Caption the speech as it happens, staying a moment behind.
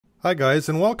Hi guys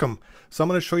and welcome. So I'm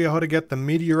going to show you how to get the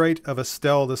Meteorite of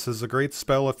Astel. This is a great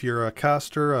spell if you're a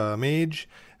caster, a mage,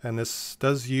 and this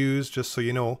does use, just so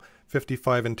you know,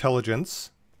 55 intelligence.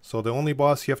 So the only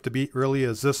boss you have to beat really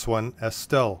is this one,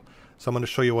 Astel. So I'm going to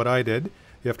show you what I did.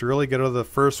 You have to really get out of the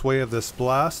first way of this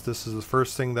blast. This is the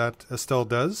first thing that Astel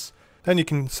does. Then you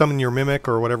can summon your mimic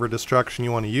or whatever distraction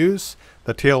you want to use.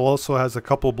 The tail also has a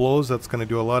couple blows that's going to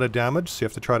do a lot of damage, so you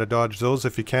have to try to dodge those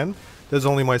if you can. This is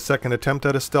only my second attempt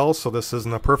at Astel, so this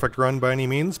isn't a perfect run by any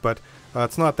means, but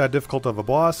it's not that difficult of a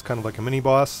boss, kind of like a mini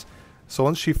boss. So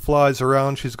once she flies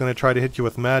around, she's going to try to hit you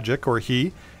with magic, or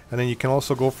he, and then you can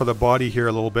also go for the body here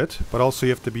a little bit, but also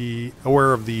you have to be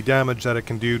aware of the damage that it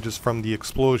can do just from the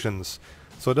explosions.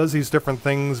 So it does these different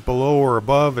things below or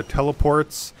above, it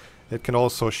teleports. It can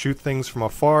also shoot things from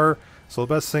afar. So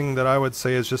the best thing that I would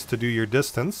say is just to do your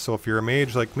distance. So if you're a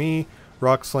mage like me,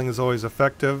 rock sling is always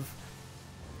effective.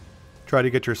 Try to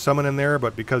get your summon in there,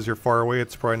 but because you're far away,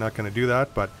 it's probably not going to do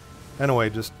that. But anyway,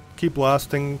 just keep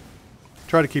blasting.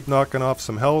 Try to keep knocking off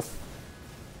some health.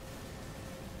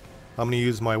 I'm going to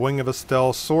use my Wing of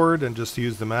Astel sword and just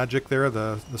use the magic there,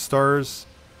 the stars.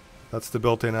 That's the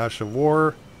built-in Ash of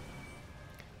War.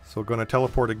 So we're going to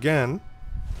teleport again.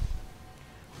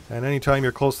 And anytime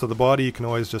you're close to the body, you can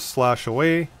always just slash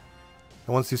away. And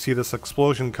once you see this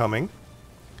explosion coming,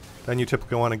 then you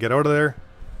typically want to get out of there.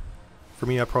 For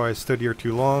me, I probably stood here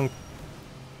too long.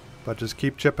 But just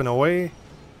keep chipping away.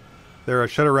 There, I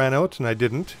should have ran out, and I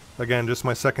didn't. Again, just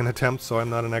my second attempt, so I'm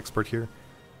not an expert here.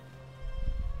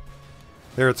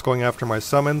 There, it's going after my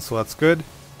summon, so that's good.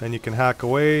 Then you can hack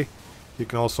away. You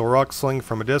can also rock sling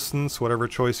from a distance, whatever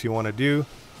choice you want to do.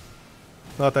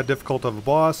 Not that difficult of a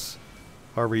boss.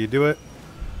 However you do it.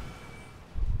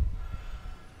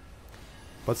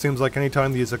 But it seems like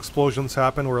anytime these explosions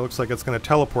happen where it looks like it's going to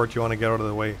teleport, you want to get out of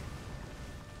the way.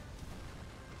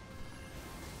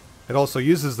 It also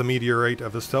uses the Meteorite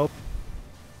of Astel.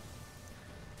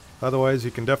 Otherwise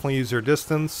you can definitely use your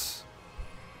distance.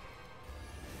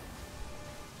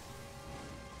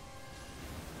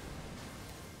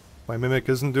 My mimic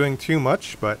isn't doing too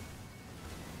much, but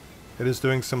it is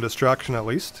doing some distraction at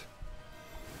least.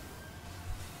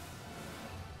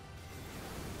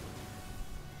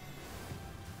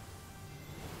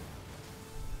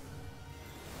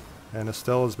 And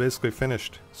Astel is basically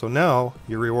finished. So now,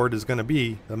 your reward is going to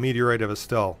be the Meteorite of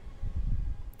Astel.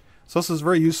 So this is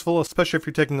very useful, especially if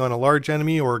you're taking on a large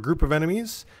enemy or a group of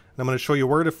enemies. And I'm going to show you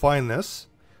where to find this.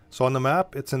 So on the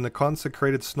map, it's in the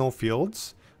consecrated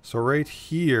snowfields. So right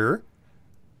here,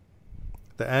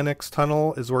 the Annex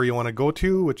Tunnel is where you want to go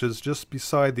to, which is just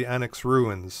beside the Annex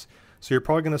Ruins. So you're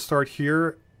probably going to start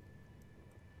here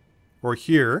or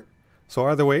here. So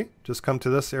either way, just come to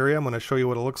this area. I'm going to show you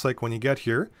what it looks like when you get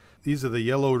here. These are the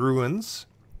yellow ruins,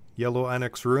 yellow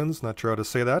Annex Ruins, not sure how to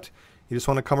say that. You just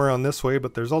want to come around this way,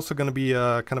 but there's also going to be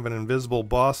a kind of an invisible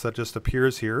boss that just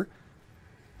appears here.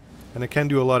 And it can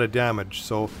do a lot of damage,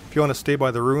 so if you want to stay by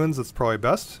the ruins, it's probably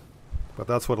best. But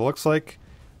that's what it looks like,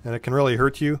 and it can really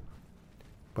hurt you.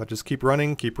 But just keep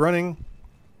running, keep running.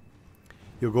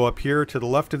 You'll go up here to the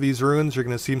left of these ruins, you're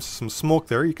going to see some smoke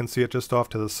there, you can see it just off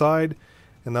to the side.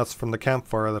 And that's from the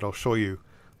campfire that I'll show you.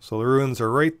 So the ruins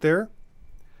are right there.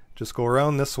 Just go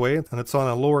around this way, and it's on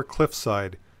a lower cliff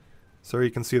side. So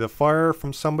you can see the fire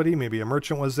from somebody, maybe a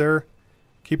merchant was there.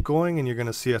 Keep going and you're going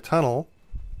to see a tunnel.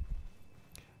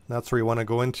 And that's where you want to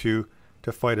go into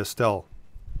to fight Astel.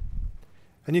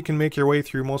 And you can make your way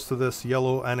through most of this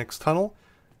yellow Annex Tunnel,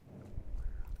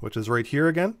 which is right here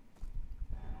again.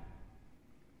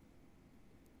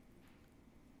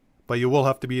 But you will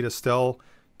have to beat Astel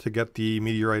to get the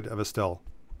Meteorite of Astel.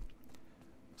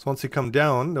 So once you come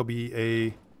down, there'll be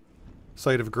a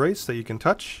site of grace that you can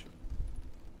touch.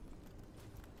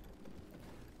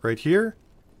 Right here.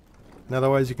 And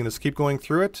otherwise you can just keep going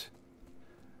through it.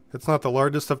 It's not the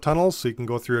largest of tunnels, so you can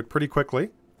go through it pretty quickly.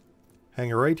 Hang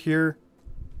it right here.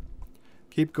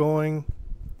 Keep going.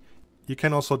 You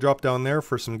can also drop down there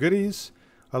for some goodies.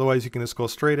 Otherwise you can just go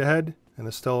straight ahead, and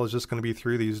Astel is just going to be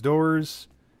through these doors.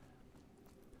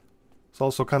 It's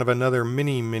also kind of another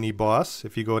mini boss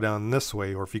if you go down this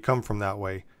way or if you come from that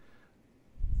way.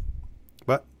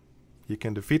 But you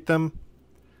can defeat them.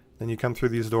 Then you come through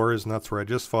these doors, and that's where I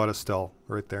just fought Astel,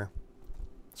 right there.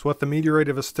 So with the Meteorite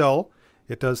of Astel,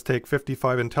 it does take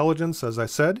 55 intelligence, as I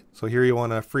said. So here you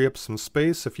want to free up some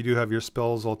space. If you do have your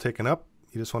spells all taken up,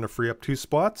 you just want to free up 2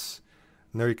 spots.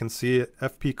 And there you can see it,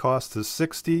 FP cost is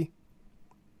 60.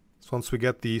 So once we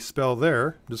get the spell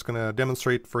there, I'm just going to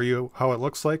demonstrate for you how it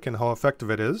looks like and how effective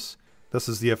it is. This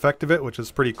is the effect of it, which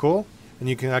is pretty cool. And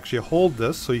you can actually hold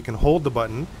this, so you can hold the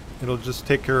button. It'll just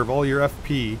take care of all your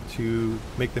FP to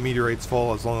make the meteorites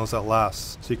fall as long as that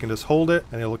lasts. So you can just hold it,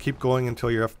 and it'll keep going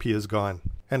until your FP is gone.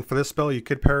 And for this spell, you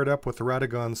could pair it up with the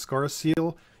Radagon's Scar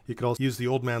Seal. You could also use the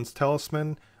Old Man's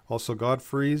Talisman, also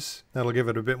Godfrey's. That'll give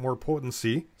it a bit more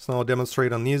potency. So now I'll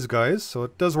demonstrate on these guys. So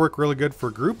it does work really good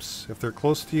for groups. If they're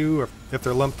close to you, or if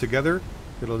they're lumped together,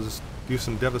 it'll just do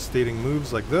some devastating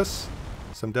moves like this.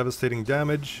 Some devastating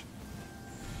damage.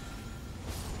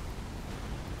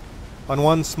 On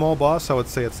one small boss, I would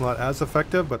say it's not as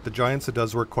effective, but the giants, it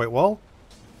does work quite well.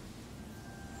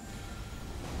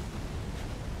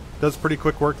 Does pretty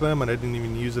quick work them, and I didn't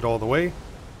even use it all the way.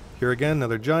 Here again,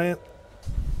 another giant.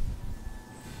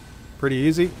 Pretty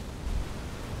easy.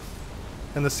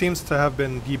 And this seems to have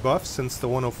been debuffed since the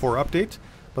 104 update,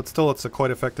 but still it's a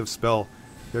quite effective spell.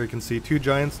 There you can see 2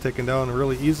 giants taken down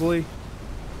really easily.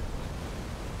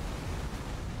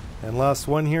 And last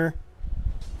one here.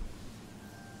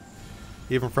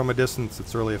 Even from a distance,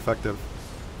 it's really effective.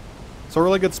 So a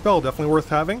really good spell, definitely worth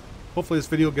having. Hopefully this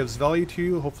video gives value to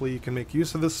you. Hopefully you can make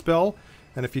use of this spell.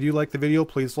 And if you do like the video,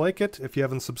 please like it. If you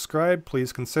haven't subscribed,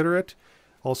 please consider it.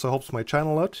 Also helps my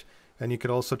channel out. And you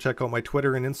could also check out my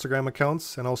Twitter and Instagram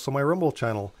accounts, and also my Rumble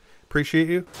channel. Appreciate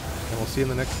you, and we'll see you in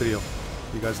the next video.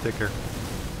 You guys take care.